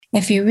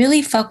if you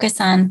really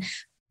focus on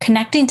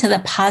connecting to the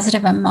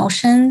positive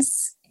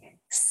emotions,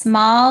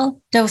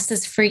 small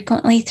doses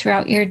frequently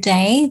throughout your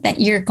day, that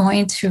you're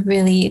going to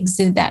really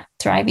exude that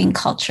thriving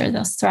culture,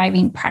 those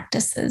thriving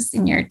practices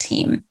in your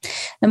team.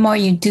 The more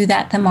you do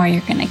that, the more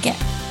you're going to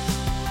get.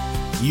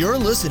 You're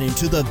listening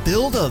to the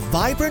Build a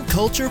Vibrant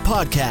Culture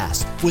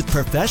podcast with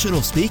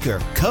professional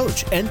speaker,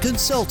 coach, and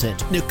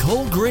consultant,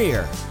 Nicole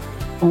Greer.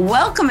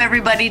 Welcome,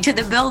 everybody, to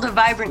the Build a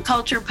Vibrant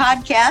Culture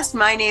podcast.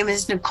 My name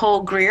is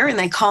Nicole Greer, and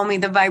they call me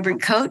the Vibrant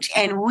Coach.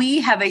 And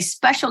we have a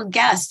special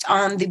guest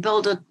on the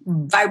Build a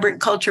Vibrant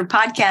Culture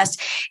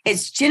podcast.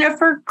 It's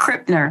Jennifer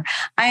Krippner.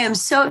 I am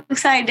so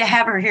excited to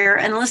have her here.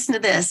 And listen to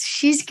this.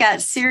 She's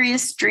got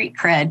serious street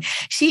cred.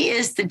 She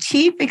is the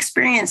Chief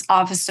Experience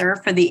Officer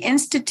for the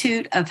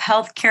Institute of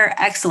Healthcare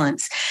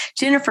Excellence.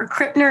 Jennifer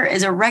Krippner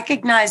is a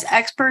recognized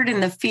expert in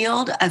the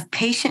field of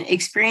patient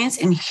experience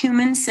and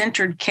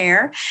human-centered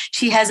care.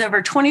 She has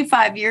over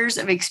 25 years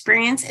of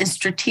experience in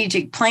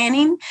strategic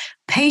planning,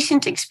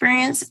 patient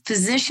experience,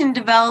 physician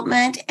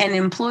development, and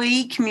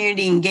employee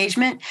community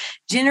engagement.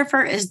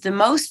 Jennifer is the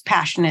most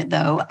passionate,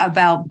 though,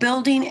 about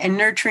building and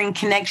nurturing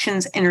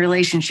connections and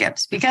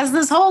relationships, because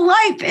this whole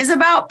life is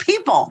about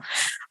people.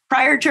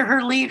 Prior to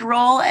her lead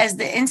role as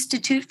the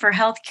Institute for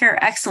Healthcare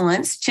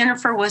Excellence,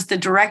 Jennifer was the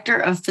Director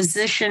of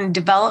Physician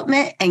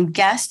Development and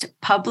Guest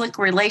Public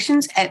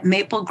Relations at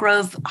Maple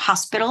Grove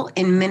Hospital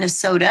in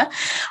Minnesota.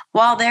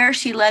 While there,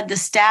 she led the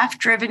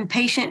staff-driven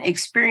patient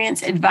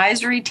experience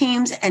advisory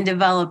teams and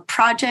developed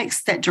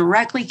projects that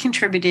directly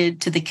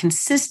contributed to the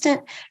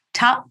consistent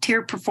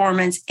top-tier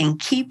performance and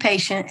key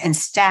patient and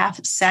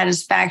staff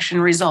satisfaction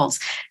results.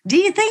 Do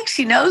you think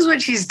she knows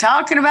what she's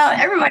talking about?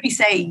 Everybody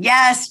say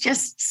yes,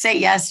 just say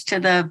yes to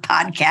the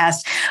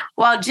podcast.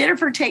 While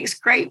Jennifer takes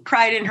great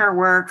pride in her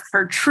work,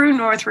 her true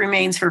north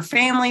remains her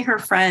family, her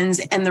friends,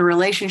 and the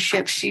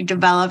relationships she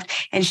developed.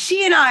 And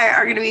she and I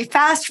are going to be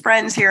fast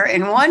friends here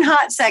in one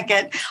hot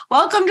second.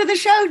 Welcome to the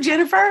show,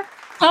 Jennifer.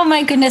 Oh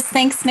my goodness.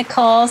 Thanks,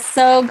 Nicole.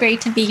 So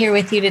great to be here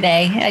with you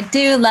today. I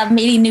do love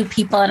meeting new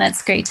people, and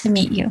it's great to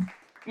meet you.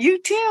 You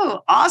too.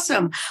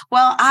 Awesome.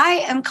 Well,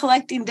 I am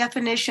collecting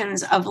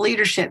definitions of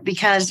leadership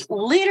because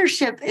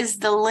leadership is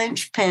the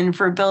linchpin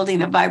for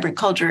building a vibrant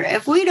culture.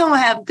 If we don't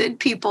have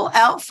good people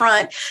out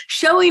front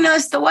showing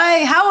us the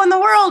way, how in the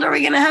world are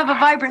we going to have a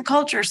vibrant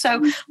culture?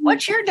 So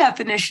what's your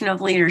definition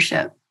of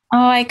leadership?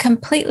 Oh, I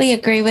completely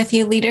agree with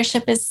you.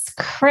 Leadership is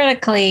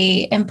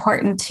critically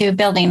important to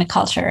building a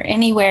culture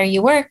anywhere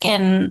you work.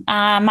 And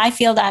my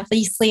field,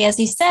 obviously, as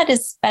you said,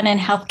 has been in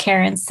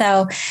healthcare. And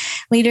so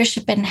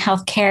leadership in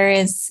healthcare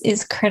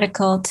is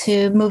critical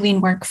to moving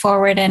work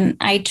forward. And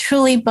I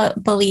truly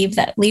believe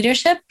that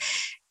leadership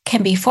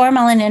can be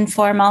formal and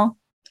informal.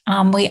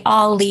 We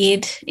all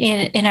lead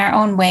in our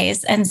own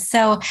ways. And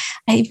so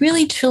I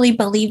really, truly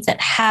believe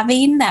that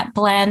having that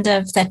blend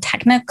of the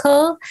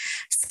technical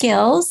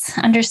skills,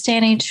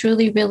 understanding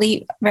truly,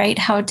 really, right,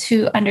 how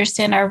to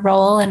understand our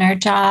role and our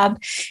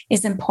job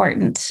is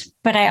important.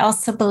 But I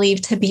also believe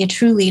to be a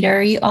true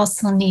leader, you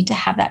also need to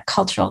have that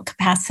cultural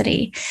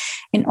capacity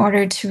in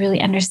order to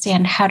really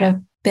understand how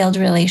to build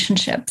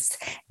relationships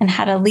and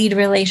how to lead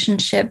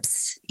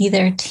relationships,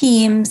 either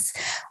teams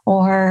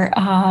or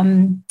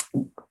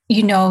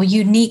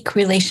unique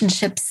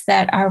relationships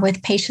that are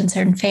with patients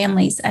and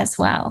families as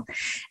well.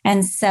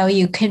 And so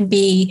you can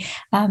be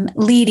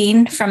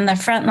leading from the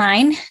front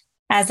line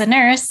as a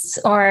nurse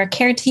or a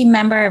care team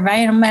member,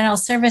 environmental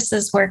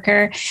services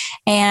worker,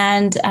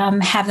 and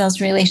have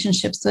those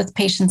relationships with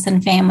patients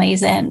and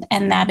families. And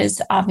that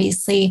is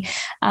obviously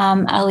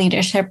a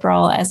leadership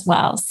role as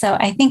well. So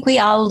I think we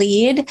all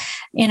lead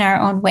in our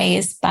own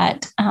ways,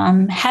 but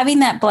having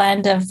that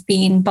blend of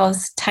being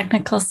both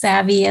technical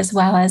savvy as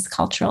well as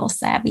cultural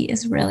savvy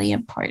is really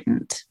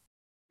important.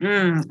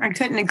 I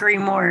couldn't agree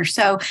more.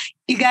 So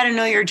you got to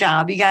know your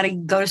job. You got to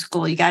go to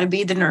school. You got to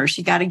be the nurse.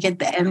 You got to get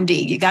the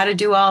MD. You got to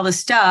do all the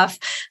stuff.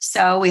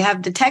 So we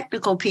have the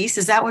technical piece.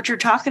 Is that what you're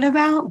talking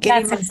about?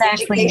 That's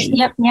exactly it.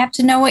 Yep. You have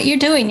to know what you're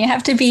doing. You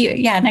have to be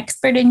an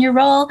expert in your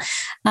role,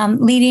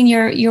 leading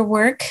your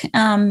work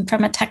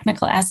from a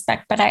technical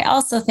aspect. But I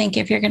also think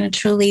if you're going to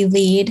truly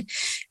lead,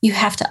 you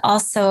have to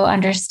also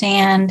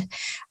understand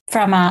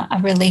from a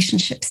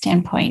relationship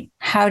standpoint.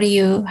 How do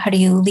you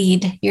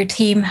lead your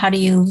team? How do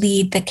you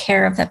lead the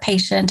care of the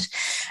patient?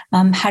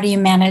 How do you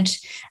manage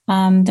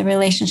the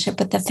relationship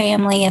with the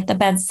family at the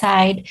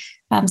bedside?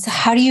 So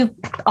how do you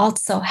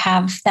also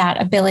have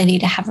that ability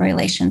to have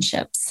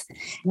relationships?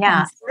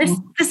 Yeah,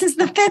 this is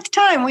the fifth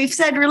time we've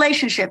said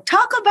relationship.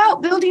 Talk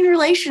about building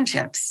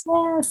relationships.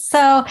 Yeah,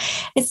 so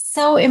it's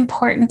so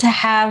important to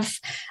have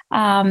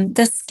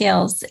the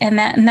skills, and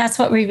that's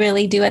what we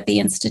really do at the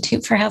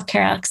Institute for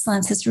Healthcare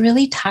Excellence, is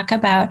really talk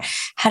about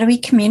how do we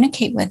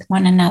communicate with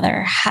one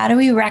another? How do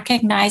we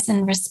recognize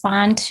and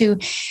respond to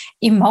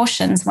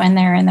emotions when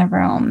they're in the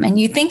room? And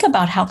you think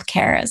about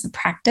healthcare as a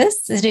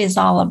practice, it is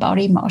all about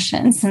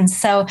emotions. And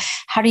so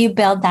how do you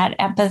build that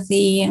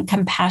empathy and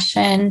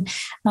compassion,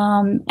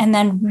 and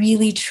then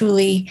really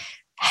truly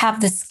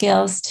have the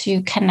skills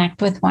to connect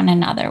with one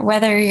another,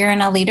 whether you're in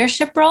a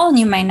leadership role and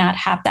you might not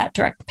have that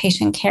direct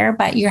patient care,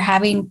 but you're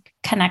having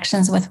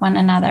connections with one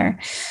another.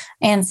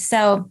 And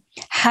so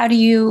how do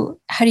you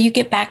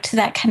get back to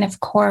that kind of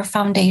core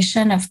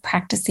foundation of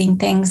practicing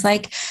things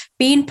like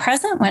being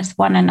present with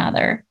one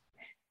another?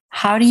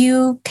 How do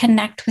you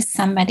connect with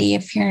somebody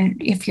if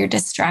you're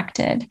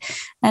distracted?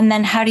 And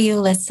then how do you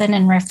listen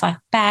and reflect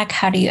back?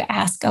 How do you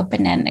ask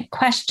open-ended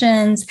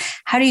questions?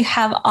 How do you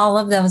have all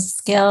of those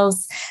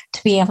skills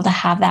to be able to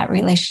have that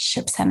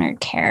relationship-centered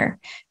care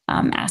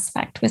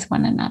aspect with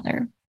one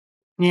another?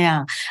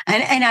 Yeah.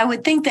 And I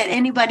would think that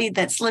anybody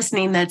that's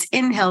listening that's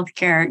in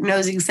healthcare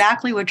knows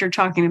exactly what you're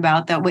talking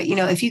about. That way,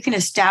 if you can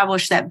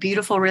establish that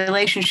beautiful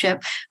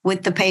relationship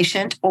with the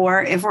patient,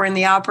 or if we're in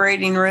the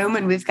operating room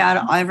and we've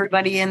got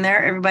everybody in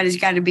there, everybody's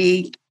got to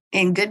be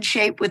in good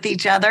shape with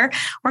each other,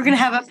 we're going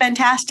to have a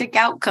fantastic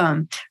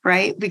outcome,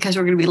 right? Because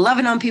we're going to be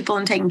loving on people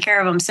and taking care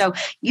of them. So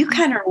you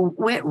kind of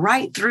went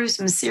right through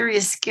some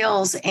serious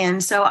skills.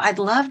 And so I'd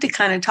love to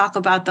kind of talk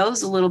about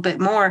those a little bit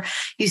more.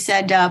 You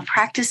said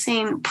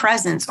practicing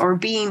presence or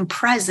being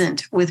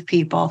present with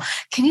people.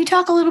 Can you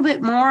talk a little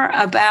bit more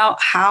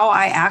about how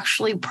I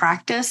actually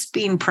practice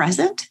being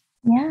present?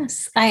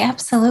 Yes, I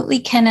absolutely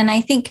can. And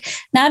I think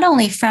not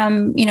only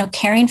from,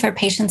 caring for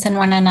patients and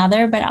one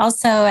another, but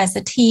also as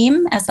a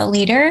team, as a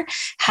leader,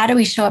 how do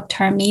we show up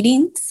to our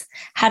meetings?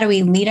 How do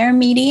we lead our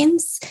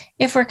meetings?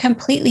 If we're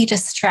completely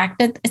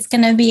distracted, it's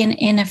going to be an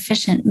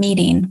inefficient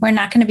meeting. We're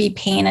not going to be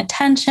paying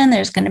attention.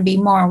 There's going to be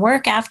more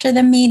work after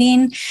the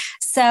meeting.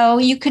 So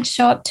you could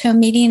show up to a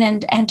meeting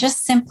and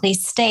just simply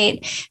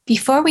state,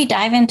 before we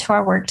dive into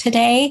our work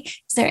today,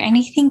 is there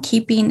anything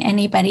keeping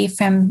anybody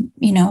from,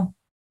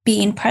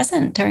 being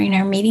present during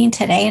our meeting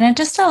today? And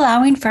just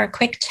allowing for a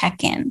quick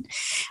check-in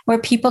where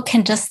people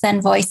can just then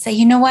voice, say,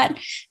 you know what,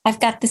 I've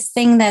got this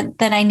thing that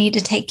I need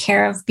to take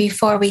care of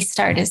before we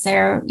start. Is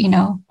there,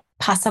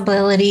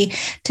 possibility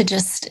to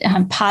just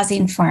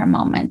pausing for a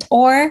moment,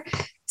 or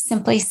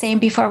simply saying,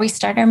 before we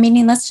start our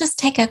meeting, let's just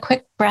take a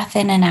quick breath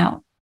in and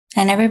out.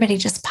 And everybody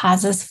just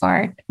pauses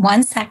for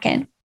 1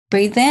 second,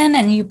 breathe in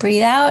and you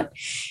breathe out.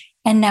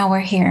 And now we're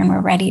here and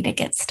we're ready to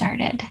get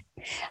started.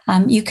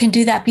 You can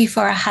do that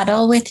before a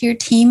huddle with your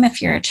team.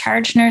 If you're a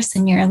charge nurse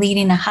and you're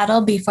leading a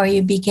huddle before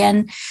you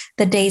begin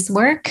the day's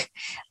work,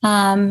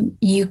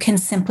 you can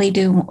simply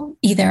do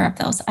either of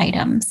those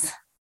items.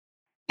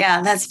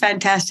 Yeah, that's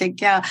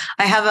fantastic. Yeah,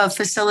 I have a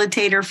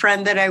facilitator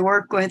friend that I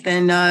work with,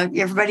 and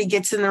everybody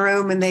gets in the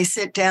room and they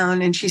sit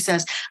down and she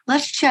says,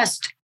 let's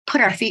just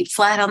put our feet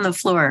flat on the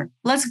floor.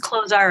 Let's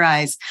close our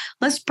eyes.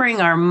 Let's bring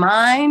our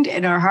mind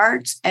and our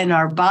hearts and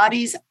our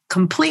bodies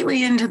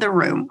completely into the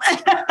room.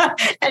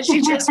 And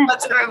she just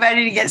wants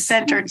everybody to get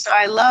centered. So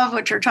I love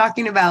what you're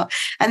talking about.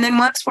 And then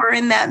once we're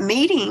in that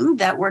meeting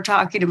that we're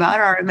talking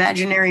about, our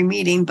imaginary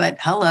meeting, but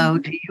hello,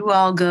 do you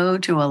all go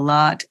to a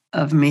lot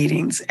of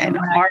meetings? And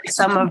are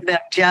some of them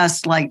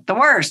just like the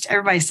worst?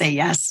 Everybody say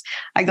yes.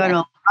 I go to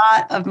a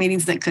lot of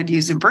meetings that could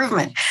use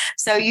improvement.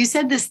 So you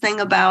said this thing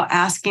about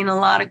asking a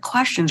lot of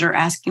questions or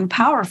asking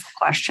powerful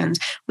questions.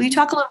 Will you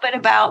talk a little bit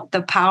about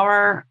the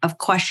power of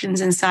questions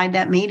inside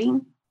that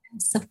meeting?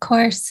 Yes, of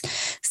course.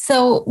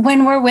 So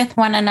when we're with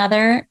one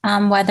another,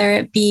 whether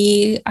it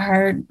be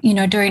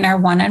during our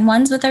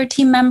one-on-ones with our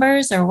team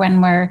members or when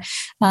we're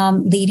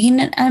leading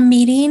a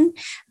meeting,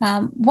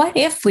 what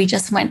if we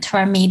just went to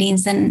our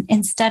meetings and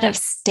instead of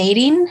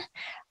stating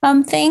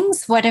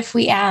things, what if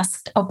we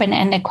asked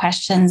open-ended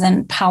questions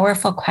and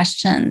powerful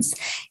questions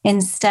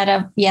instead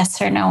of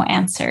yes or no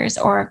answers,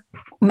 or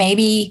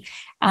maybe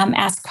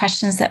ask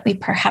questions that we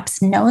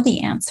perhaps know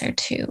the answer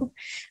to?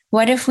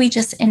 What if we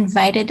just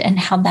invited and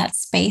held that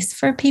space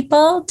for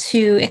people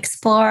to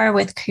explore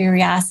with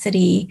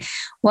curiosity?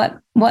 What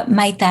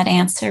might that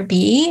answer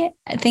be?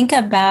 Think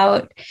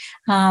about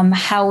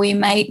how we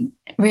might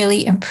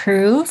really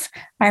improve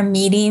our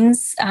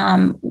meetings,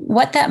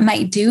 what that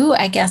might do,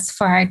 I guess,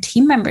 for our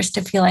team members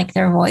to feel like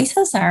their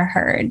voices are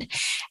heard,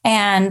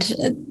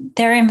 and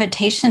their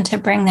invitation to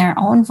bring their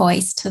own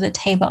voice to the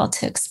table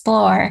to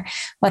explore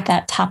what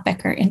that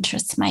topic or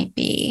interest might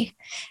be.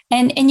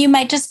 And you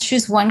might just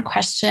choose one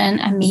question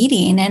a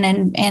meeting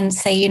and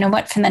say, you know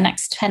what, for the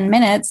next 10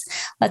 minutes,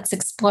 let's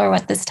explore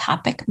what this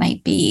topic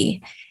might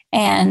be,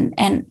 and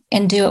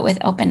do it with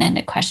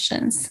open-ended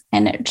questions.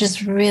 And it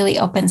just really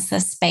opens the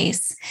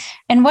space.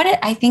 And what it,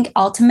 I think,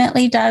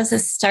 ultimately does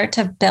is start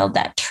to build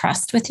that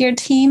trust with your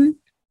team.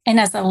 And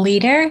as a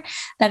leader,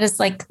 that is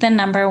like the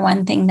number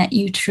one thing that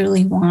you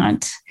truly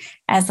want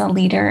as a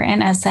leader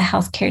and as a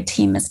healthcare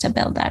team, is to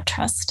build that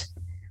trust.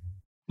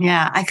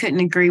 Yeah, I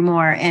couldn't agree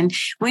more. And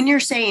when you're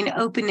saying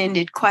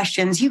open-ended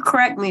questions, you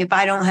correct me if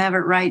I don't have it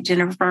right,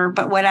 Jennifer,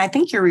 but what I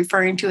think you're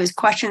referring to is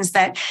questions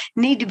that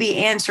need to be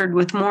answered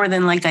with more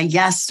than like a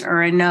yes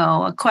or a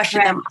no. A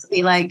question that must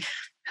be like,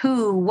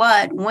 who,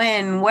 what,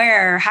 when,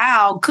 where,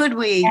 how could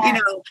we,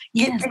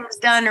 get things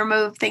done or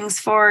move things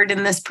forward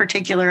in this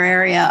particular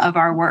area of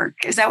our work?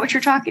 Is that what you're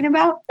talking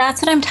about?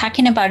 That's what I'm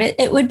talking about.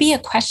 It would be a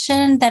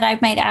question that I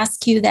might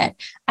ask you that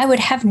I would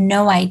have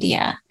no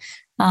idea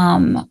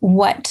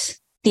what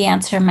the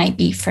answer might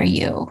be for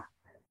you.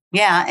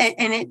 Yeah.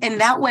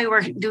 And that way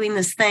we're doing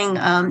this thing.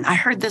 I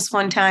heard this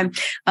one time,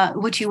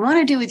 what you want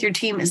to do with your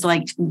team is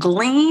like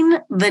glean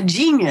the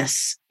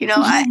genius.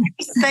 I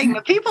think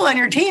the people on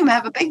your team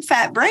have a big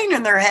fat brain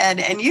in their head,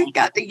 and you've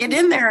got to get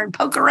in there and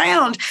poke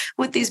around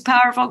with these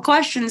powerful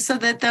questions so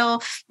that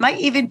might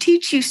even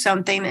teach you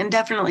something and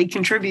definitely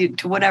contribute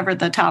to whatever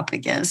the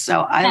topic is.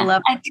 So I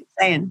love what you're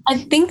saying. I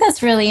think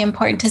that's really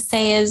important to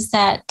say, is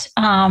that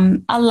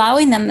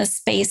allowing them the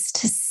space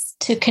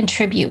to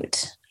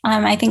contribute.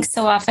 I think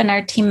so often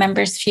our team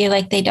members feel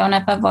like they don't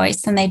have a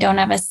voice and they don't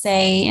have a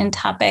say in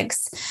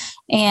topics.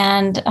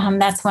 And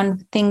that's one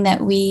thing that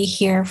we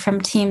hear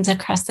from teams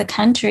across the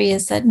country,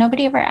 is that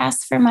nobody ever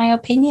asked for my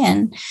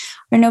opinion,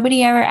 or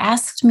nobody ever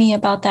asked me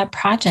about that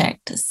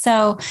project.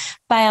 So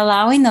by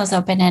allowing those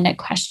open-ended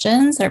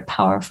questions or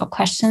powerful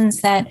questions,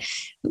 that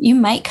you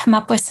might come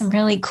up with some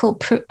really cool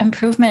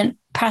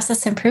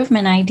process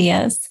improvement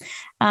ideas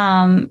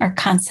or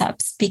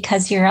concepts,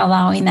 because you're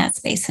allowing that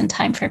space and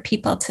time for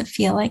people to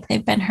feel like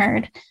they've been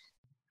heard.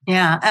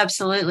 Yeah,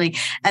 absolutely.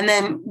 And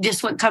then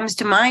just what comes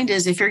to mind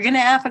is, if you're going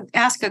to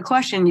ask a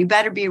question, you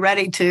better be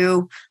ready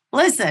to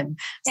listen.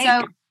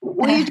 So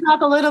will you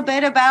talk a little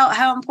bit about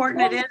how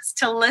important it is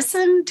to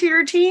listen to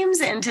your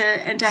teams and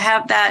to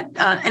have that?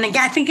 And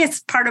again, I think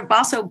it's part of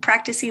also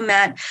practicing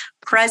that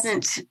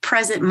present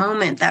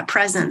moment, that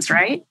presence,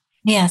 right?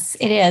 Yes,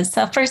 it is.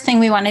 So first thing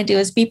we want to do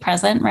is be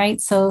present,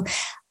 right? So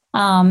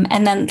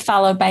and then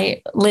followed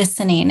by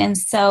listening. And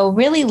so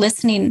really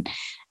listening,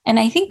 and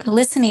I think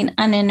listening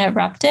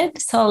uninterrupted.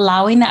 So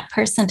allowing that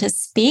person to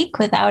speak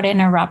without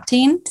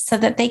interrupting so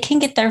that they can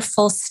get their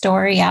full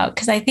story out.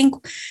 Because I think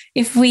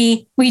if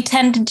we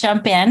tend to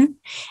jump in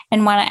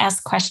and want to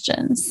ask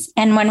questions.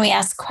 And when we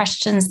ask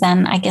questions,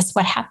 then I guess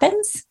what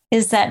happens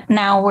is that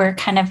now we're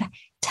kind of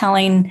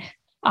telling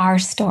our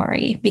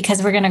story,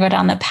 because we're going to go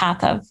down the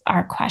path of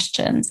our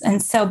questions.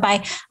 And so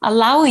by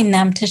allowing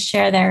them to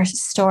share their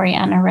story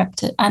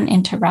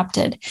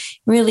uninterrupted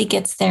really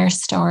gets their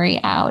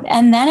story out.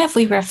 And then if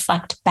we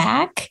reflect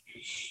back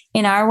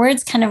in our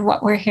words, kind of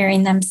what we're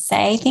hearing them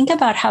say, think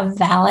about how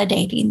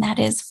validating that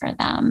is for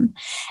them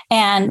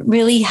and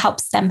really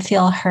helps them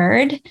feel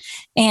heard.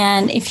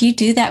 And if you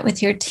do that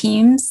with your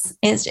teams,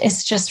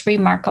 it's just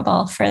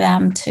remarkable for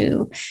them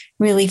to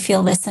really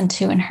feel listened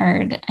to and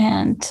heard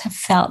and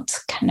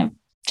felt kind of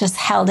just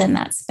held in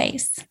that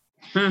space.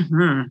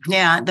 Mm-hmm.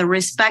 Yeah, the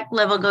respect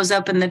level goes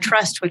up, and the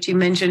trust, which you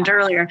mentioned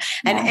earlier.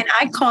 And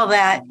I call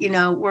that,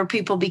 where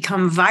people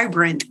become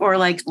vibrant or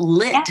like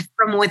lit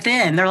from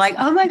within. They're like,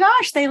 oh my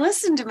gosh, they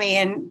listened to me.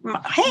 And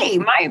hey,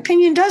 my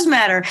opinion does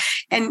matter.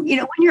 And,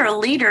 when you're a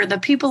leader, the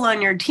people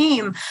on your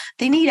team,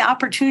 they need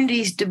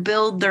opportunities to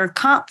build their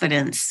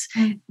confidence.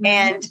 Mm-hmm.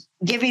 And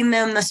giving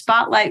them the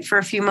spotlight for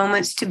a few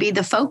moments to be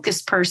the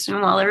focused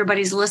person while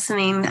everybody's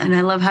listening. And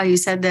I love how you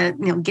said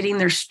that, getting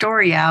their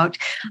story out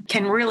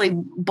can really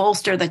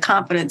bolster the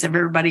confidence of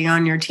everybody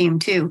on your team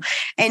too.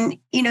 And,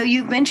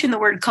 you mentioned the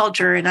word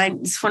culture, and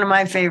it's one of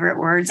my favorite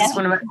words. It's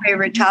one of my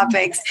favorite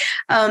topics.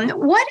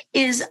 What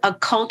is a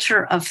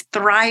culture of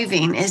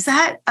thriving? Is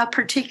that a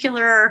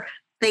particular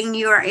thing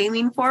you are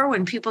aiming for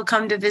when people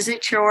come to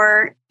visit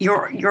your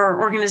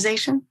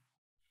organization?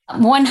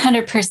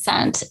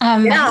 100%.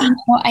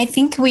 I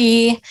think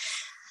we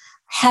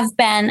have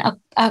been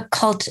a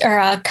culture or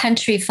a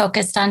country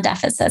focused on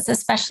deficits,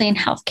 especially in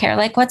healthcare.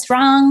 Like, what's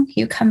wrong?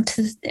 You come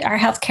to our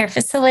healthcare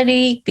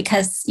facility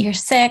because you're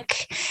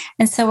sick.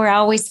 And so we're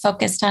always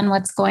focused on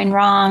what's going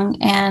wrong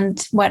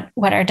and what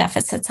our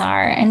deficits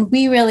are. And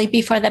we really,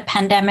 before the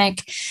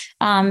pandemic,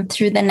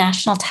 through the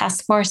National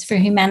Task Force for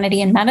Humanity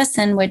and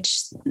Medicine,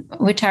 which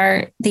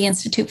are the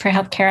Institute for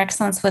Healthcare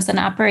Excellence was an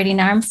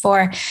operating arm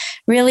for,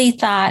 really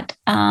thought,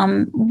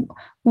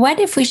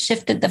 what if we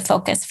shifted the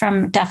focus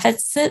from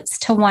deficits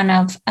to one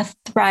of a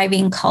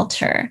thriving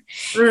culture?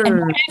 And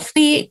what if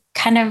we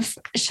kind of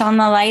shone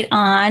the light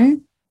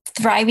on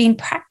thriving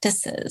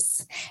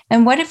practices?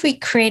 And what if we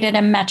created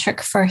a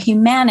metric for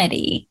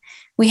humanity?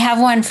 We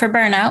have one for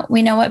burnout.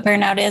 We know what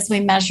burnout is. We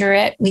measure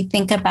it. We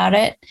think about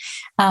it.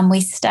 We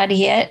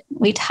study it.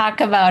 We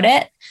talk about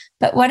it.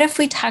 But what if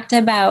we talked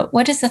about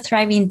what is a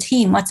thriving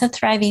team? What's a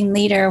thriving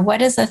leader? What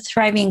does a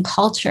thriving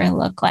culture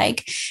look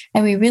like?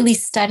 And we really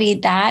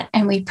studied that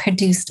and we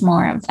produced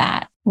more of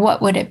that.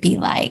 What would it be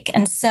like?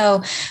 And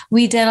so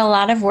we did a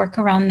lot of work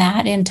around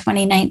that in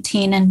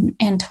 2019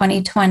 and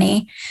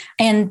 2020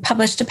 and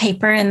published a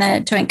paper in the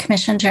Joint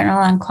Commission Journal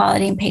on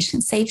Quality and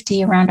Patient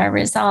Safety around our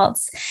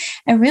results,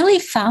 and really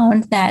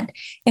found that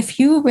if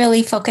you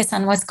really focus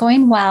on what's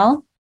going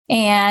well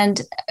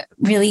and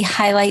really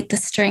highlight the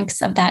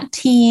strengths of that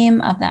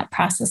team, of that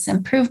process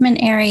improvement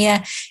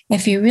area,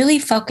 if you really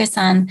focus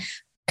on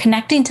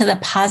connecting to the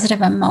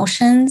positive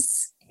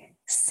emotions,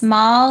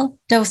 small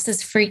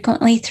doses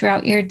frequently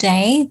throughout your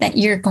day, that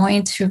you're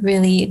going to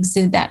really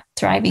exude that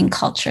thriving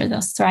culture,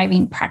 those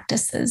thriving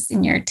practices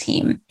in your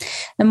team.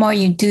 The more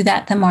you do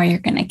that, the more you're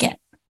going to get.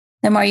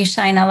 The more you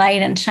shine a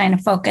light and shine a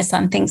focus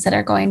on things that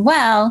are going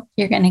well,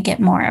 you're going to get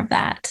more of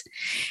that.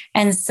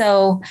 And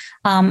so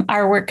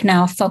our work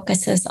now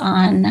focuses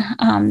on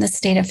the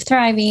state of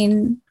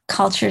thriving,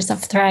 cultures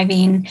of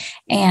thriving,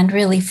 and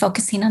really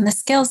focusing on the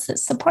skills that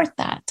support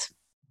that.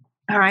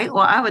 All right.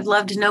 Well, I would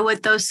love to know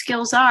what those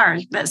skills are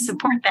that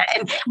support that.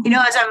 And,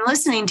 as I'm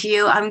listening to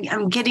you,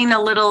 I'm getting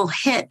a little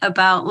hit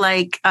about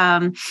like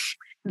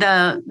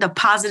the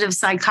positive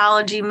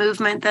psychology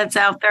movement that's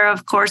out there.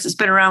 Of course, it's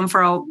been around for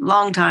a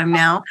long time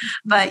now,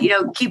 but,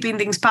 keeping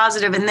things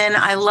positive. And then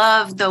I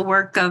love the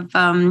work of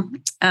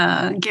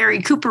Gary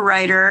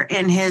Cooperrider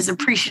and his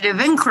appreciative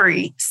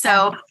inquiry.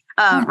 So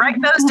write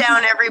those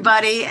down,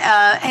 everybody.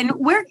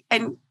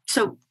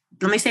 So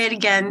let me say it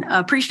again,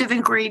 appreciative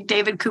inquiry,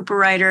 David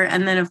Cooperrider,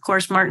 and then, of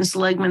course, Martin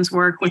Seligman's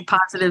work with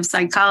positive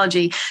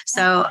psychology.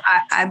 So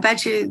I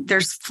bet you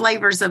there's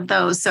flavors of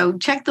those. So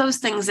check those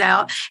things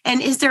out.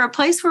 And is there a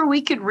place where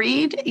we could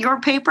read your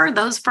paper,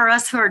 those for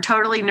us who are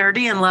totally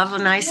nerdy and love a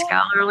nice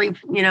scholarly,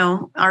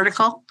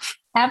 article?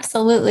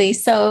 Absolutely.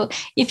 So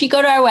if you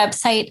go to our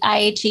website,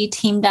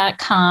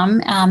 iheteam.com,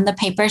 the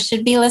paper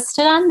should be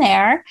listed on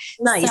there.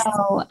 Nice.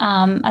 So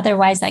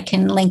otherwise, I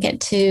can link it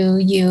to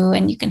you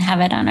and you can have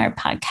it on our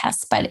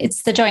podcast. But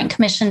it's the Joint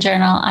Commission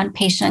Journal on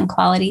Patient and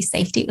Quality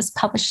Safety. It was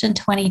published in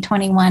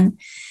 2021.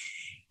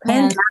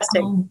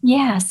 Fantastic.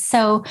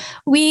 So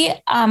we,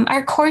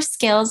 our core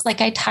skills, like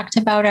I talked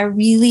about, are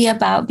really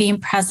about being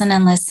present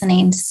and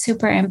listening,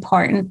 super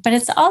important, but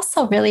it's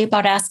also really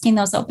about asking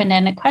those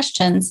open-ended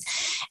questions.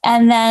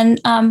 And then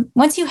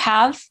once you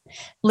have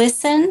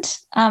listened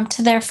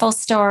to their full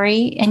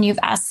story and you've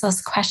asked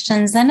those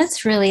questions, then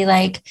it's really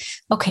like,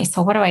 okay,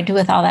 so what do I do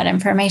with all that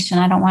information?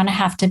 I don't want to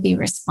have to be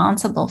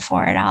responsible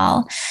for it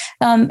all.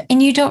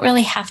 And you don't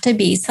really have to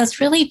be. So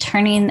it's really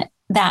turning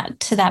that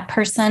to that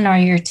person or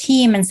your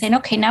team and saying,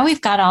 okay, now we've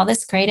got all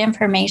this great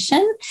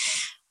information.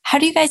 How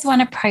do you guys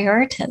want to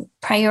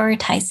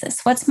prioritize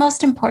this? What's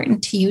most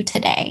important to you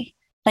today?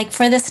 Like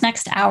for this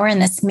next hour in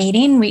this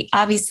meeting, we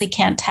obviously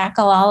can't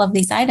tackle all of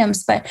these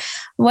items, but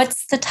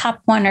what's the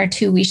top one or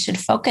two we should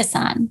focus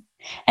on?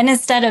 And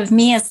instead of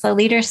me as the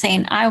leader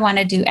saying, I want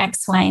to do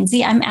X, Y, and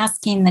Z, I'm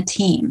asking the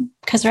team.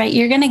 Because, right,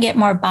 you're going to get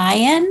more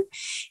buy-in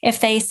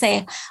if they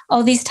say,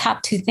 oh, these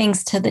top two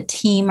things to the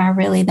team are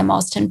really the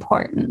most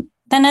important.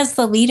 Then as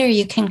the leader,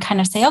 you can kind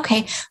of say,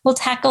 okay, we'll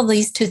tackle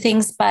these two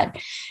things. But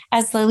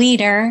as the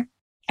leader,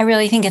 I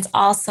really think it's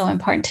also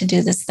important to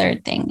do this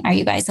third thing. Are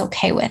you guys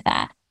okay with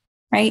that?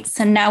 Right.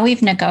 So now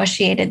we've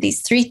negotiated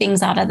these 3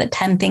 things out of the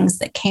 10 things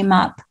that came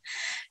up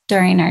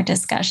during our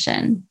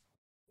discussion.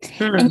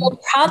 And you'll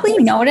probably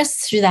notice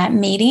through that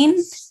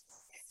meeting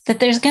that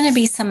there's going to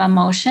be some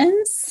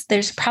emotions.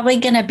 There's probably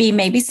going to be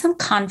maybe some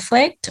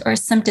conflict or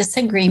some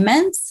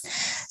disagreements.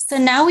 So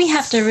now we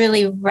have to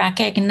really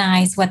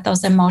recognize what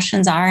those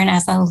emotions are. And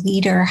as a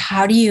leader,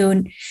 how do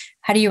you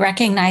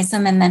recognize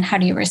them? And then how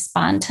do you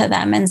respond to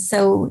them? And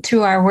so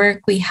through our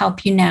work, we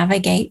help you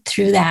navigate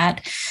through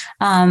that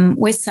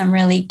with some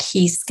really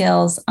key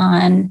skills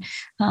on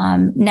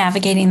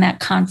navigating that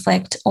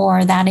conflict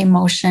or that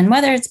emotion,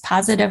 whether it's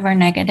positive or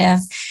negative,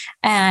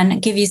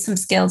 and give you some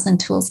skills and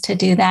tools to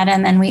do that.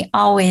 And then we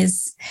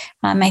always,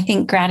 I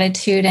think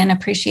gratitude and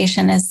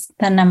appreciation is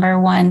the number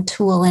one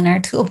tool in our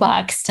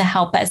toolbox to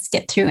help us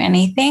get through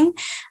anything,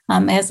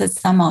 as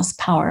it's the most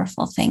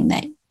powerful thing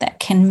that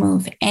can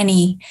move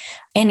any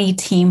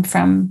team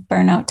from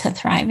burnout to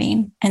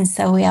thriving. And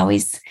so we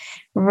always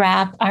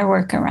wrap our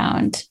work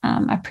around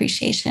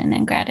appreciation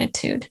and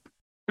gratitude.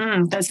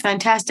 That's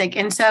fantastic.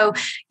 And so,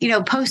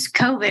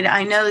 post-COVID,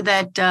 I know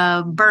that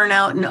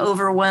burnout and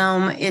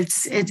overwhelm,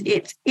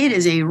 it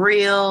is a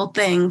real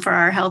thing for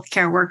our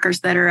healthcare workers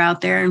that are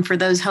out there. And for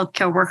those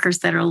healthcare workers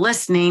that are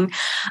listening,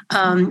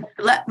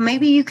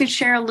 maybe you could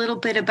share a little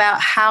bit about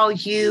how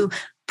you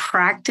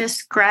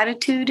practice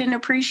gratitude and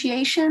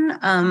appreciation.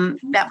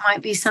 That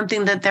might be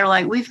something that they're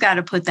like, we've got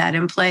to put that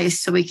in place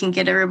so we can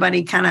get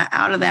everybody kind of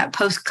out of that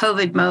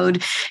post-COVID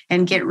mode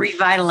and get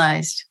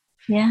revitalized.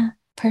 Yeah.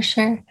 For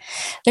sure.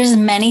 There's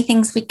many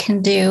things we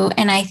can do.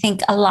 And I think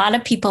a lot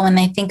of people, when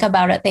they think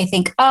about it, they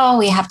think, oh,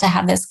 we have to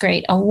have this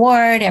great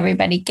award.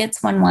 Everybody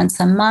gets one once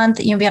a month.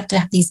 We have to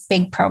have these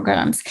big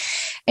programs.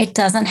 It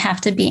doesn't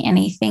have to be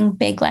anything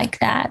big like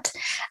that.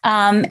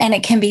 And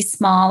it can be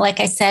small.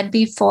 Like I said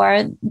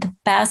before, the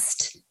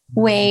best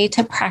way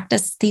to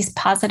practice these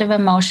positive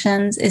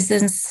emotions is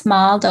in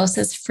small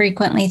doses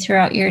frequently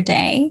throughout your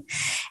day.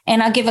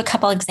 And I'll give a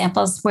couple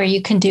examples where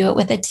you can do it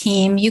with a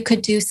team. You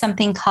could do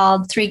something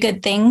called 3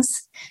 Good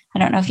Things. I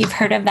don't know if you've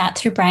heard of that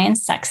through Brian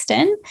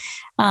Sexton.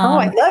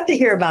 I'd love to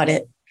hear about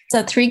it.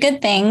 So 3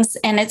 good things.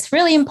 And it's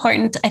really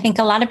important. I think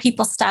a lot of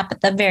people stop at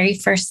the very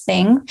first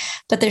thing,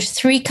 but there's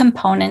 3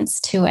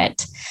 components to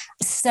it.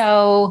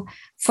 So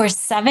for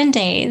 7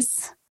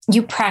 days,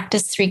 you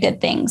practice 3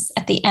 good things.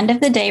 At the end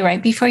of the day,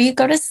 right before you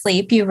go to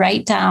sleep, you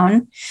write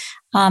down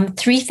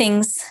 3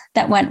 things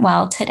that went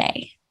well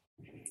today.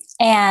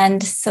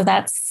 And so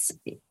that's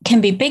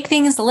can be big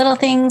things, little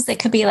things. It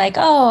could be like,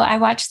 oh, I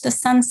watched the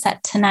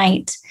sunset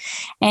tonight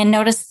and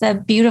noticed the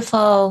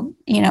beautiful,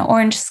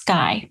 orange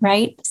sky,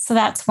 right? So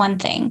that's one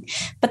thing.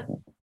 But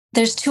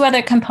there's two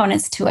other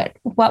components to it.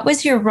 What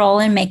was your role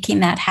in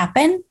making that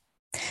happen?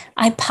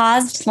 I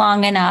paused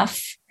long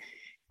enough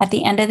at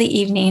the end of the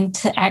evening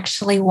to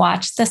actually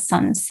watch the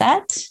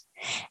sunset.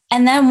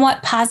 And then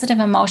what positive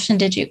emotion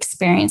did you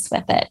experience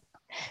with it?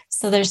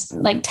 So there's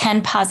like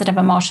 10 positive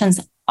emotions.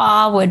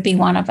 Awe would be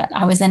one of it.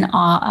 I was in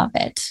awe of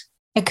it.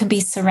 It could be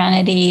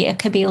serenity. It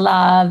could be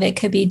love. It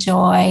could be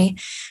joy.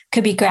 It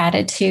could be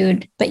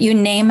gratitude. But you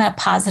name a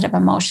positive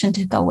emotion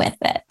to go with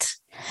it.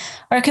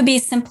 Or it could be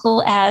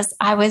simple as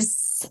I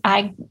babysat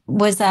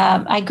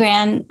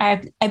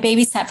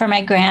for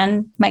my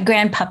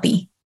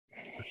grandpuppy.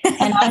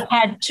 And I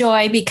had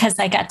joy because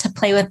I got to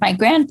play with my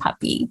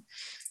grandpuppy.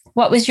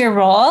 What was your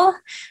role?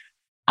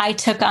 I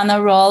took on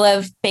the role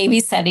of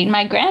babysitting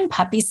my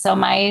grandpuppy so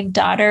my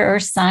daughter or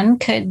son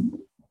could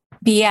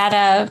be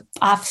on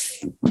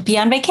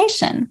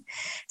vacation.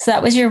 So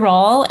that was your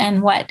role,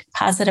 and what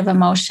positive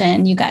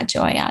emotion you got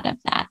joy out of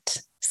that.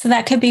 So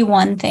that could be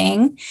one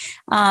thing.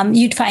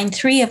 You'd find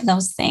 3 of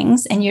those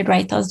things and you'd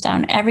write those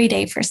down every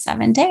day for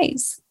 7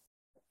 days.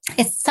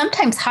 It's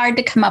sometimes hard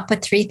to come up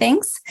with 3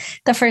 things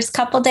the first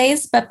couple of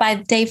days, but by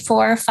day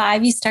 4 or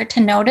 5, you start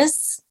to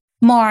notice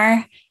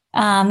more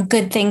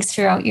good things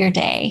throughout your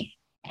day.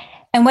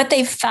 And what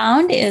they've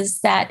found is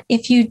that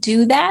if you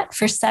do that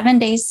for 7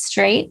 days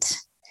straight,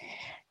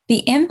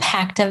 the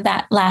impact of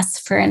that lasts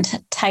for an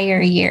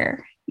entire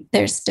year.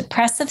 There's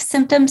depressive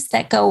symptoms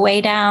that go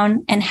way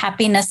down and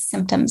happiness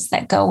symptoms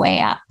that go way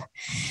up.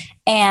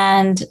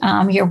 And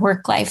your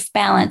work-life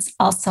balance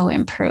also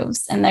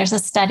improves. And there's a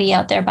study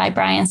out there by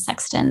Brian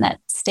Sexton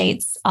that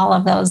states all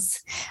of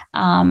those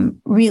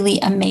really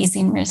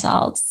amazing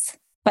results.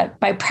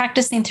 But by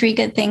practicing 3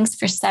 good things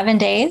for 7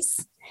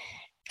 days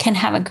can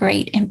have a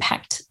great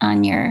impact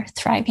on your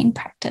thriving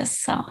practice.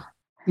 So.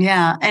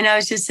 Yeah. And I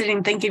was just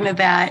sitting thinking of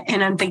that,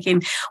 and I'm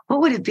thinking, what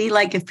would it be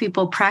like if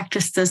people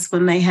practiced this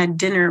when they had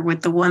dinner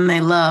with the one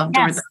they loved,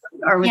 yes,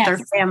 or with their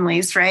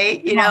families,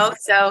 right?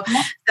 So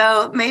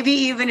maybe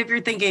even if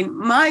you're thinking,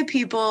 my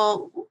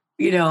people,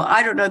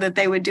 I don't know that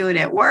they would do it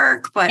at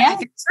work, but I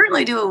could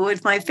certainly do it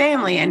with my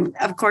family. And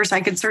of course,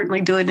 I could certainly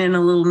do it in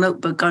a little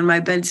notebook on my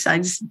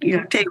bedside,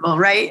 table,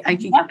 right? I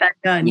can get that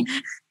done. Yeah.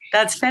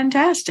 That's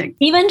fantastic.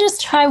 Even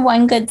just try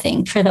one good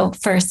thing for the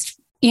first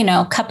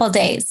couple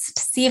days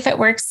to see if it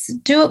works.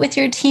 Do it with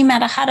your team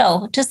at a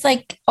huddle. Just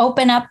like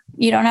open up.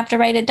 You don't have to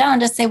write it down.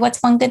 Just say,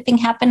 what's one good thing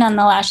happened on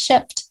the last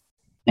shift?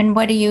 And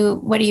what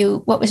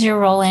was your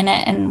role in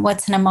it? And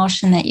what's an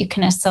emotion that you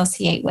can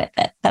associate with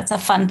it? That's a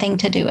fun thing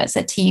to do as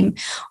a team.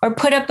 Or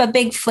put up a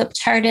big flip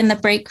chart in the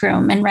break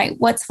room and write,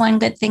 what's one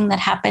good thing that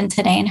happened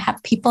today, and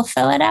have people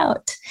fill it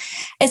out.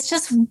 It's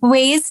just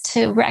ways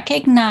to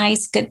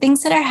recognize good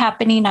things that are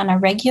happening on a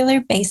regular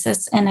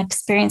basis and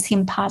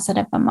experiencing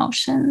positive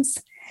emotions.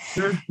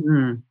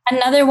 Mm-hmm.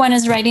 Another one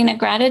is writing a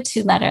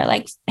gratitude letter,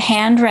 like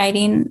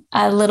handwriting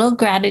a little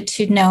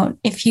gratitude note.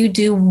 If you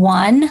do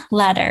one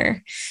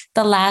letter,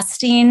 the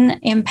lasting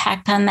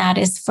impact on that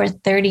is for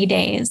 30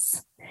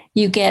 days.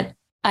 You get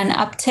an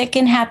uptick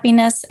in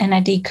happiness and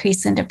a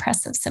decrease in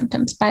depressive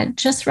symptoms by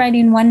just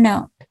writing one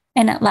note,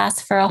 and it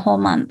lasts for a whole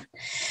month.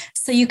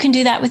 So you can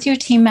do that with your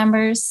team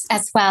members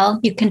as well.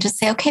 You can just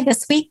say, okay,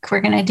 this week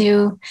we're going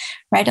to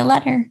write a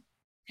letter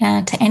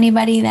to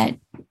anybody that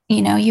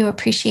you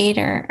appreciate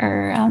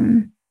or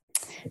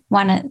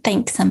want to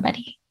thank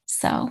somebody.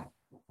 So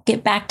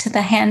get back to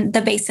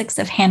the basics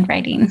of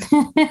handwriting.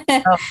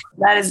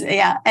 That is,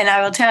 yeah. And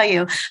I will tell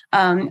you,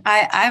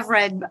 I've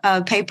read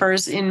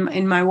papers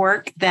in my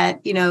work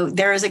that,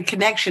 there is a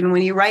connection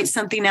when you write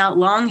something out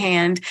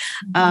longhand.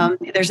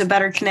 There's a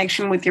better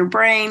connection with your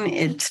brain.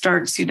 It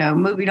starts,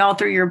 moving all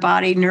through your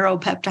body.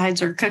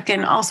 Neuropeptides are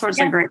cooking. All sorts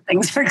of great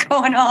things are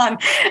going on.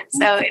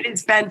 So it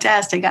is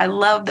fantastic. I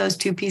love those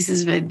 2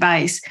 pieces of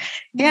advice.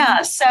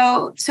 Yeah.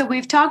 So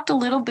we've talked a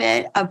little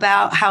bit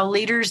about how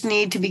leaders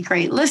need to be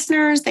great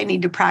listeners. They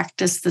need to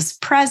practice this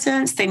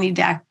presence. They need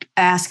to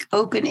ask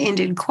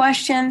open-ended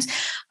questions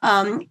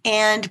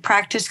and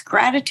practice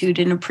gratitude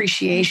and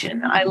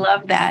appreciation. I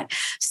love that.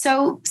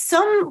 So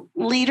some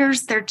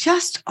leaders, they're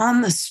just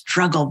on the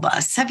struggle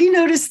bus. Have you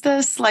noticed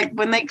this? Like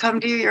when they come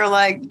to you, you're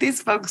like,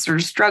 these folks are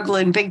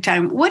struggling big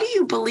time. What do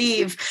you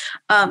believe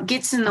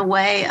gets in the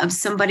way of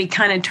somebody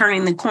kind of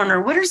turning the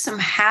corner? What are some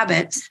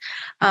habits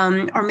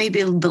or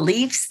maybe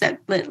beliefs that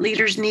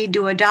leaders need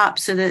to adopt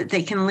so that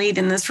they can lead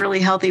in this really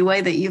healthy way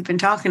that you've been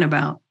talking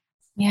about?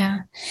 Yeah.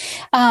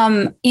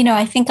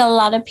 I think a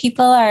lot of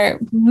people are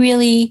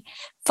really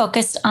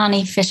focused on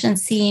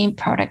efficiency,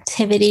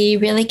 productivity,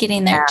 really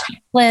getting their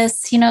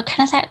checklists,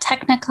 kind of that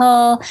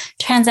technical,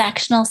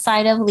 transactional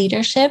side of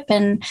leadership,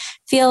 and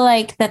feel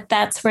like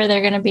that's where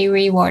they're going to be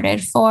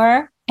rewarded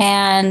for.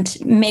 And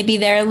maybe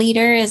their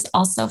leader is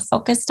also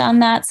focused on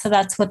that. So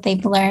that's what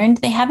they've learned.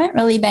 They haven't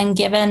really been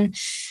given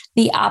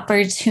the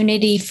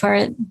opportunity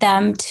for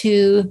them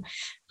to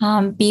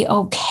be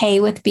okay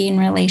with being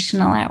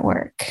relational at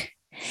work.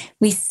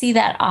 We see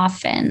that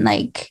often.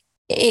 Like,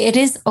 it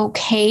is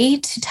okay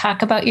to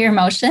talk about your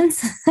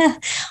emotions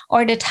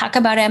or to talk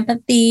about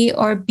empathy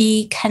or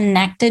be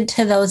connected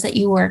to those that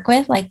you work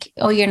with. Like,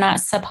 oh, you're not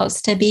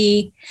supposed to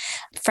be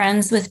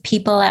friends with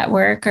people at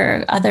work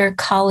or other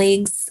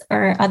colleagues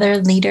or other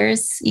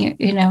leaders.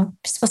 You're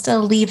supposed to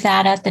leave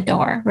that at the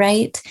door,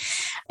 right?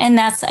 And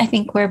that's, I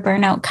think, where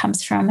burnout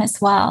comes from as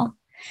well.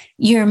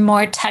 You're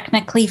more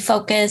technically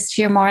focused.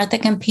 You're more at the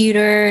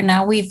computer.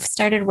 Now we've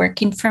started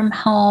working from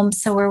home,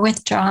 so we're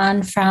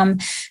withdrawn from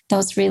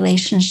those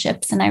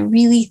relationships. And I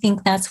really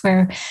think that's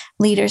where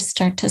leaders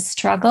start to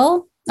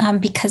struggle,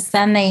 because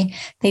then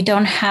they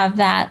don't have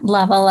that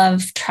level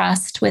of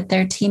trust with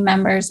their team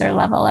members or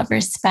level of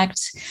respect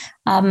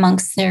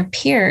amongst their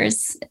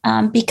peers,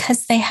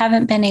 because they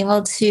haven't been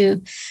able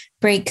to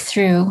break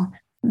through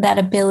that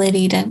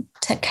ability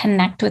to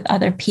connect with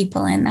other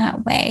people in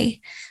that way.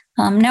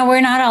 Now, we're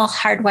not all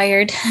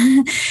hardwired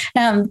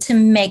to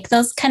make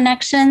those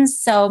connections.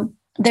 So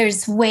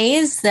there's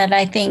ways that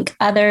I think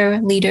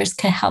other leaders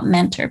can help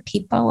mentor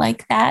people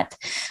like that,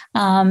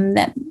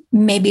 that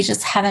maybe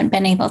just haven't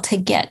been able to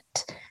get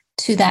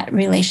to that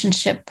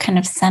relationship kind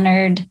of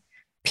centered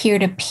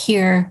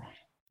peer-to-peer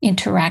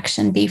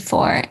interaction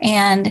before.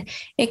 And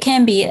it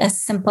can be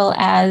as simple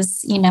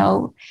as,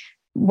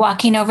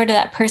 walking over to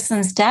that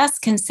person's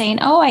desk and saying,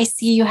 oh, I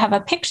see you have a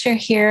picture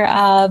here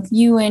of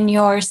you and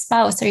your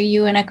spouse or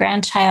you and a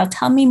grandchild.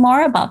 Tell me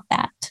more about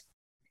that.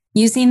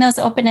 Using those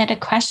open-ended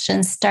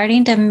questions,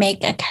 starting to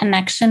make a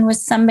connection with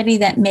somebody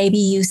that maybe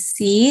you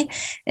see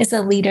is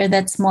a leader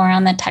that's more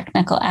on the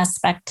technical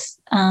aspect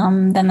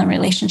than the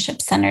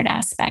relationship-centered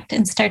aspect,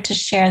 and start to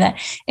share that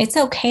it's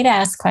okay to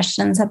ask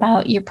questions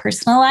about your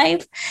personal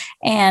life,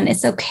 and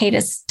it's okay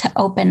to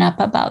open up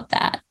about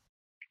that.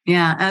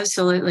 Yeah,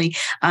 absolutely.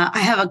 I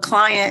have a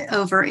client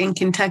over in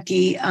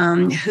Kentucky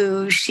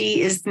who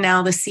she is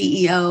now the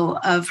CEO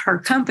of her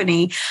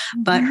company,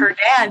 but her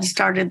dad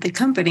started the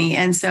company.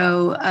 And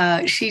so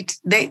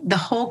the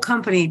whole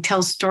company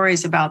tells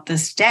stories about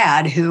this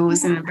dad who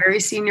was in a very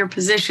senior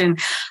position.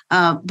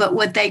 But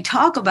what they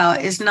talk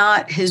about is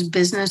not his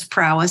business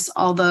prowess,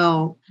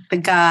 although the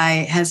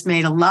guy has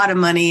made a lot of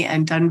money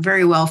and done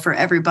very well for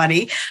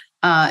everybody.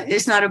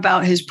 It's not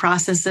about his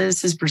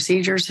processes, his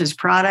procedures, his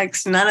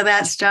products, none of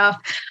that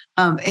stuff.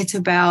 It's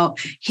about,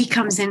 he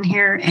comes in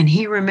here and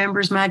he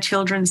remembers my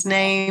children's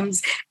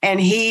names, and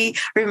he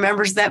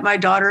remembers that my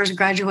daughter is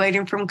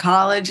graduating from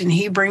college, and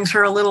he brings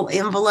her a little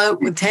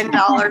envelope with $10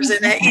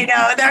 in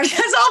it. There's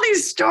just all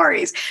these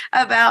stories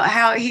about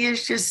how he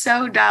is just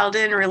so dialed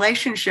in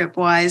relationship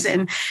wise.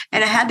 And I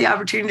had the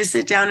opportunity to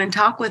sit down and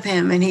talk with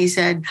him, and he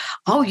said,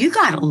 oh, you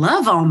got to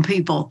love on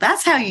people.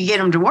 That's how you get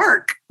them to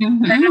work.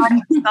 And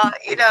I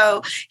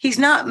thought, he's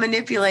not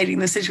manipulating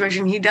the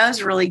situation. He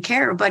does really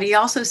care, but he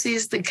also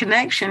sees the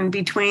connection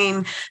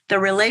between the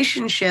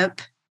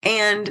relationship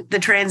and the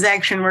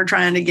transaction we're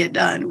trying to get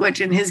done, which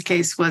in his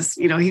case was,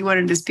 he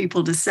wanted his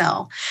people to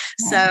sell.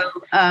 So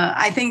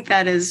I think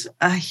that is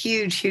a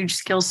huge, huge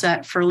skill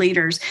set for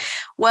leaders.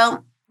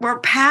 Well, we're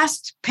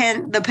past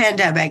the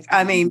pandemic.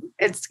 I mean,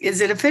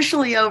 is it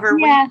officially over?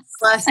 Yes.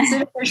 Is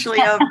it officially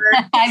over?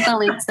 I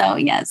believe so,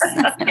 yes.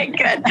 Okay,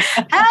 good.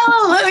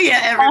 Hallelujah,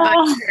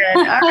 everybody.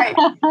 Good. All right.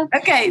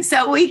 Okay,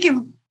 so we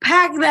can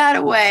pack that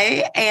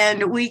away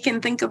and we can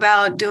think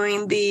about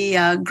doing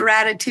the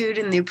gratitude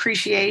and the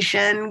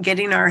appreciation,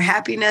 getting our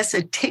happiness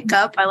a tick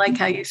up. I like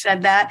how you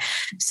said that.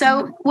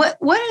 So what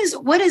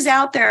is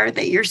out there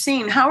that you're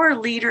seeing? How are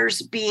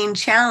leaders being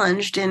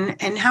challenged,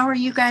 and how are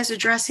you guys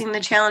addressing the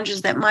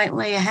challenges that might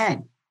lay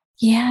ahead?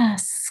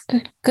 Yes.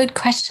 Good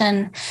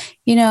question.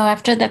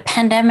 After the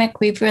pandemic,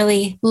 we've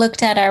really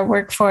looked at our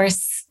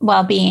workforce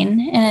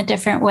well-being in a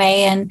different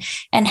way,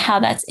 and how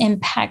that's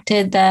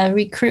impacted the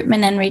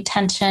recruitment and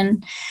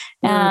retention,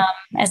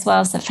 as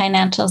well as the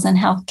financials and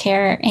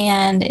healthcare.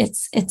 And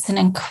it's an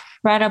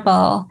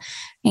incredible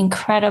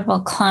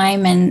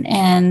climb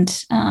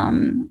and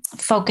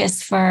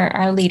focus for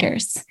our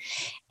leaders.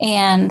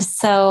 And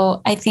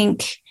so I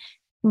think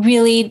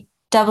really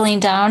doubling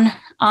down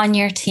on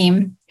your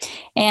team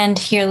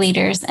and your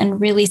leaders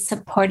and really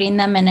supporting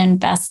them and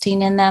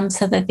investing in them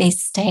so that they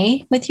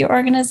stay with your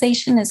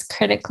organization is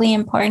critically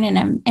important,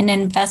 and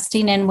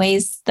investing in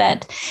ways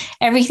that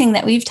everything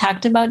that we've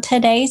talked about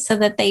today, so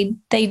that they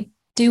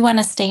do want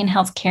to stay in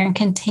healthcare and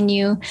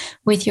continue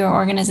with your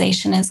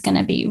organization is going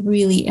to be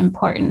really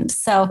important.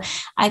 So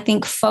I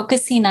think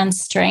focusing on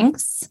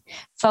strengths,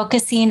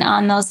 focusing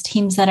on those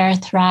teams that are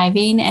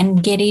thriving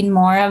and getting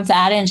more of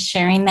that and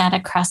sharing that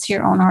across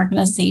your own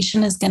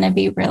organization is going to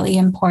be really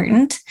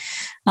important.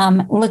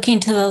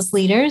 Looking to those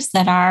leaders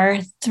that are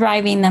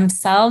thriving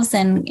themselves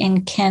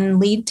and can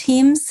lead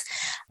teams,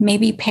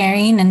 maybe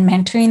pairing and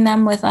mentoring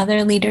them with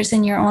other leaders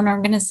in your own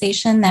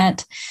organization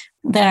that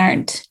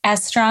aren't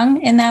as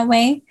strong in that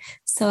way.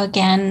 So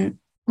again,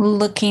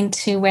 looking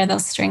to where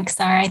those strengths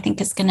are, I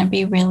think is going to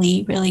be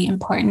really, really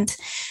important.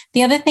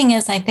 The other thing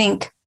is, I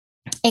think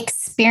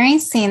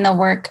experiencing the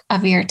work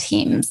of your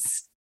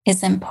teams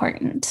is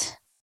important.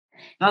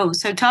 Oh,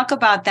 so talk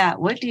about that.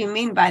 What do you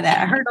mean by that?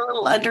 I heard a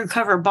little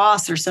undercover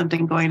boss or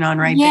something going on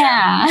right there.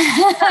 Yeah.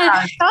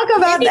 Talk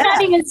about Maybe that.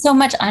 not even so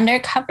much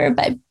undercover,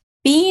 but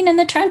being in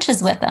the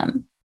trenches with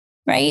them,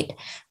 right?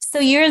 So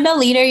you're the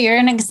leader, you're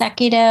an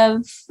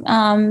executive.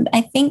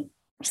 I think,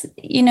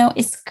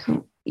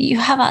 you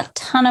have a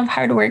ton of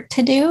hard work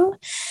to do,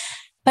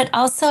 but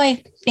also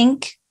I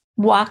think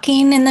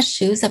walking in the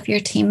shoes of your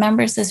team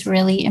members is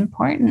really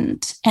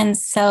important. And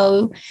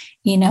so,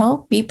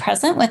 be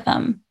present with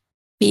them,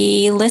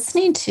 be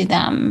listening to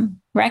them,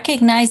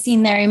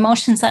 recognizing their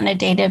emotions on a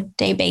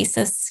day-to-day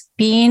basis,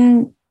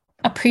 being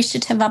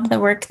appreciative of the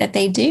work that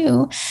they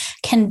do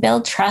can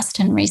build trust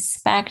and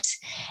respect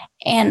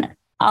and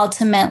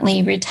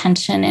ultimately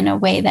retention in a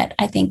way that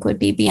I think would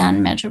be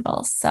beyond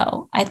measurable.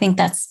 So I think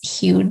that's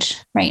huge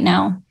right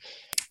now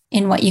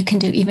in what you can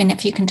do, even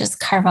if you can just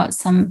carve out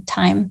some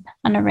time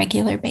on a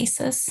regular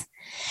basis.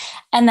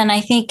 And then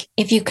I think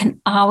if you can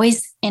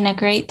always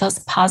integrate those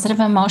positive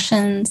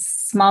emotions,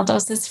 small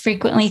doses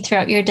frequently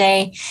throughout your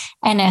day,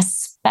 and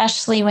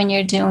especially when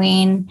you're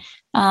doing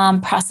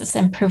process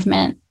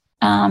improvement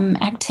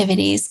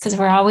activities, because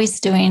we're always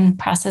doing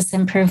process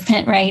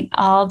improvement, right,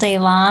 all day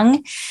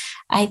long.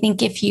 I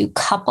think if you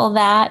couple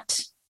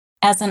that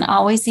as an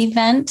always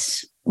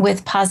event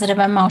with positive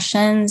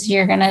emotions,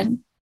 you're going to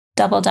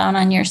double down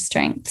on your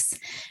strengths.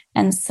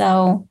 And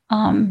so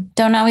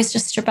don't always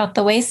just strip out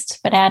the waste,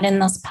 but add in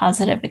those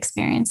positive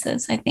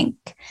experiences. I think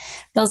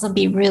those will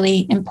be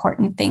really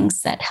important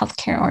things that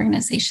healthcare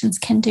organizations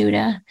can do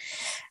to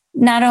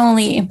not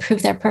only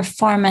improve their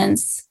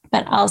performance,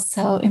 but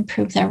also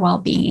improve their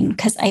well-being.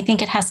 Because I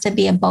think it has to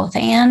be a both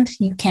and.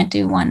 You can't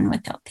do one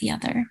without the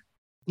other.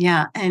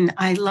 Yeah. And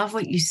I love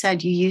what you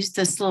said. You used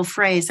this little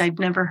phrase. I've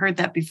never heard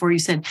that before. You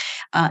said,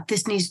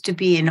 this needs to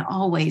be an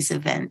always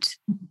event.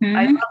 Mm-hmm.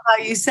 I love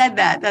how you said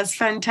that. That's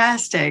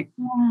fantastic.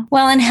 Yeah.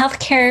 Well, in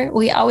healthcare,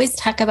 we always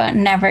talk about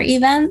never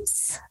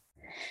events.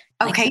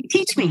 Okay.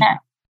 Teach me.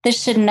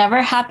 This should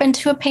never happen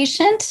to a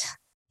patient.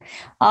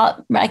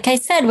 Like I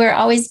said, we're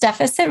always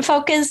deficit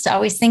focused,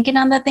 always thinking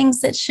on the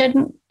things that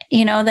shouldn't,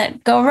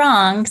 that go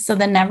wrong. So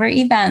the never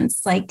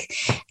events, like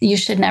you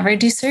should never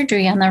do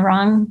surgery on the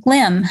wrong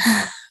limb.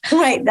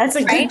 Right. That's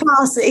a good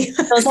policy.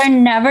 Those are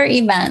never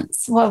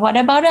events. Well, what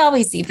about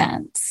always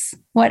events?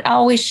 What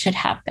always should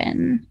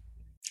happen?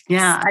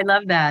 Yeah, I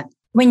love that.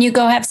 When you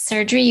go have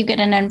surgery, you get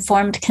an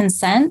informed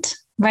consent,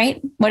 right?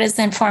 What does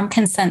informed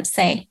consent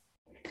say?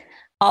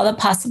 All the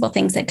possible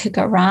things that could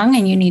go wrong,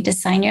 and you need to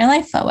sign your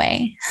life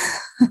away.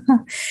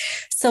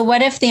 So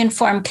what if the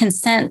informed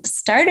consent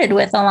started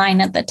with a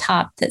line at the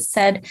top that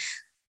said,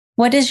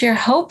 what is your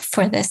hope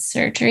for this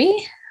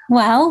surgery?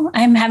 Well,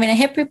 I'm having a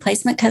hip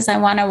replacement because I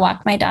want to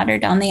walk my daughter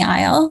down the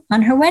aisle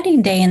on her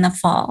wedding day in the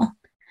fall.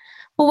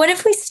 Well, what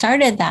if we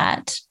started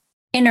that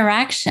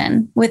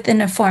interaction with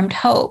an informed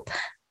hope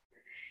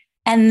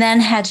and then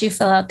had you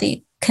fill out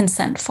the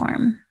consent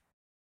form?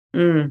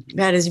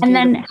 That is beautiful. And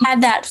then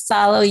had that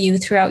follow you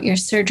throughout your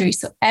surgery.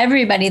 So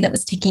everybody that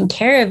was taking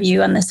care of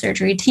you on the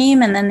surgery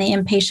team and then the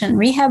inpatient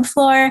rehab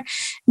floor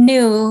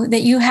knew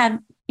that you had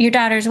your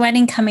daughter's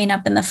wedding coming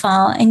up in the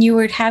fall and you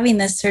were having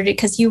this surgery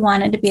because you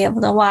wanted to be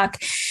able to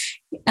walk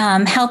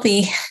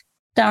healthy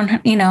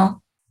down,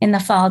 in the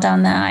fall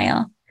down the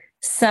aisle.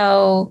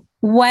 So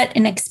what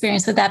an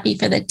experience would that be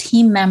for the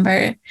team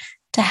member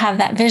to have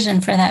that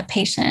vision for that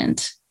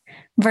patient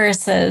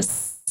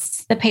versus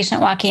the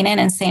patient walking in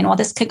and saying, well,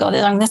 this could go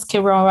wrong, this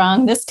could go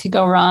wrong, this could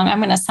go wrong. I'm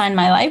going to sign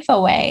my life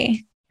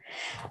away.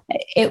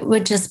 It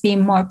would just be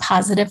more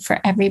positive for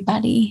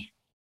everybody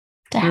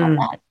to have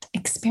that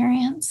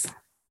experience.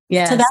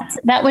 Yes. So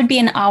that would be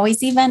an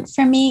always event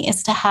for me,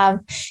 is to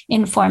have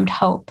informed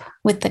hope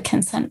with the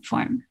consent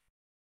form.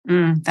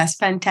 That's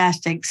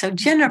fantastic. So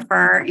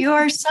Jennifer, you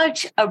are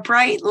such a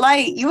bright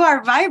light. You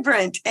are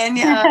vibrant and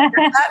you're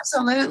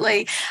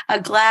absolutely a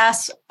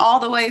glass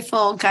all the way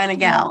full kind of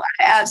gal.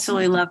 I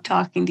absolutely love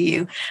talking to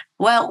you.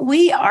 Well,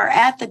 we are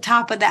at the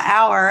top of the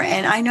hour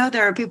and I know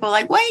there are people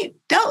like, wait,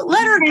 don't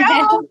let her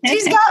go.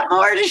 She's got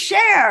more to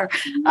share.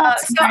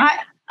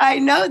 I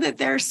know that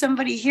there's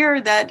somebody here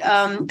that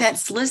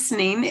that's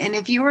listening. And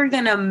if you were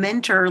going to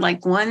mentor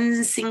like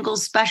one single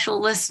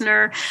special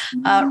listener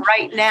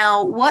right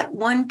now, what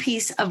one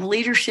piece of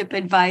leadership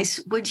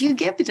advice would you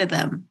give to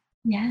them?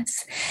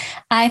 Yes,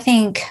 I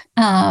think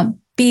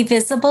be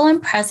visible and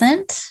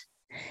present.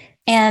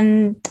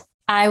 And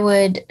I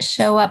would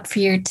show up for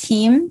your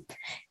team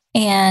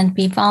and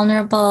be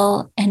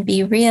vulnerable and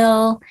be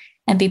real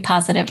and be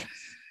positive.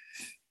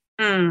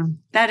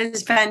 That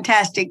is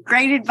fantastic.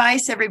 Great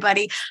advice,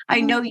 everybody.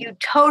 I know you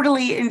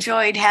totally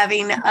enjoyed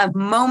having a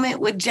moment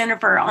with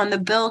Jennifer on the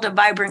Build a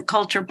Vibrant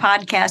Culture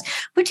podcast.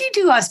 Would you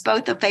do us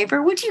both a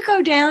favor? Would you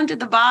go down to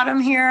the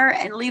bottom here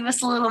and leave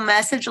us a little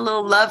message, a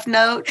little love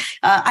note?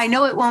 I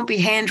know it won't be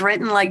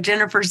handwritten like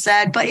Jennifer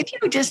said, but if you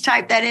would just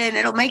type that in,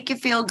 it'll make you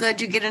feel good.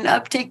 You get an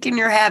uptick in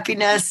your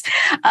happiness.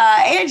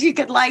 And you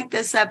could like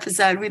this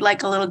episode. We'd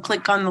like a little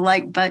click on the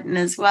like button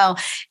as well.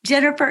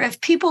 Jennifer,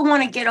 if people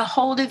want to get a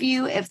hold of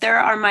you, if there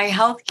are my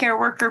healthcare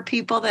worker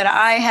people that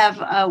I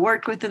have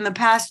worked with in the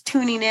past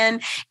tuning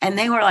in, and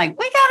they were like,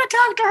 we got to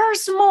talk to her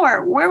some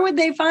more. Where would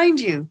they find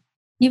you?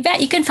 You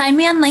bet. You can find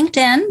me on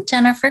LinkedIn,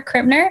 Jennifer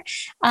Krippner.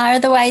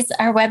 Otherwise,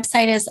 our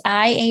website is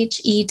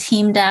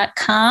iheteam.com,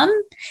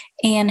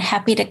 and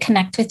happy to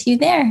connect with you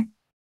there.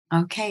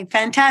 Okay,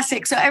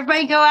 fantastic. So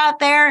everybody go out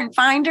there and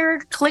find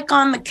her, click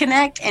on the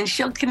connect, and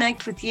she'll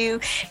connect with you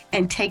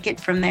and take it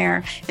from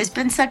there. It's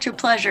been such a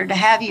pleasure to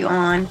have you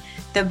on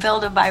the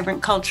Build a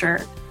Vibrant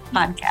Culture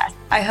podcast.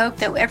 I hope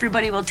that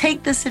everybody will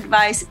take this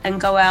advice and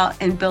go out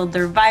and build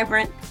their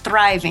vibrant,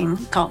 thriving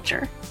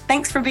culture.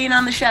 Thanks for being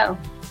on the show.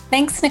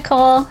 Thanks,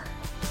 Nicole.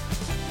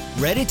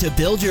 Ready to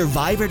build your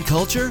vibrant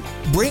culture?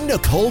 Bring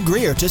Nicole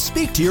Greer to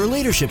speak to your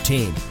leadership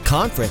team,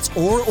 conference,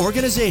 or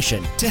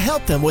organization to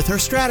help them with her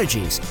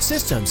strategies,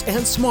 systems,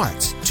 and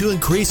smarts to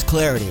increase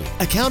clarity,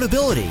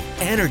 accountability,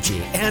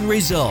 energy, and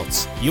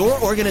results.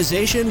 Your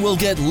organization will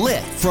get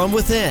lit from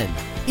within.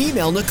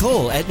 Email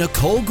Nicole at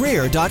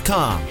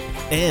NicoleGreer.com.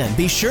 And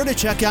be sure to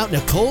check out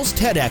Nicole's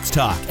TEDx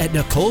Talk at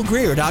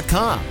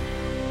NicoleGreer.com.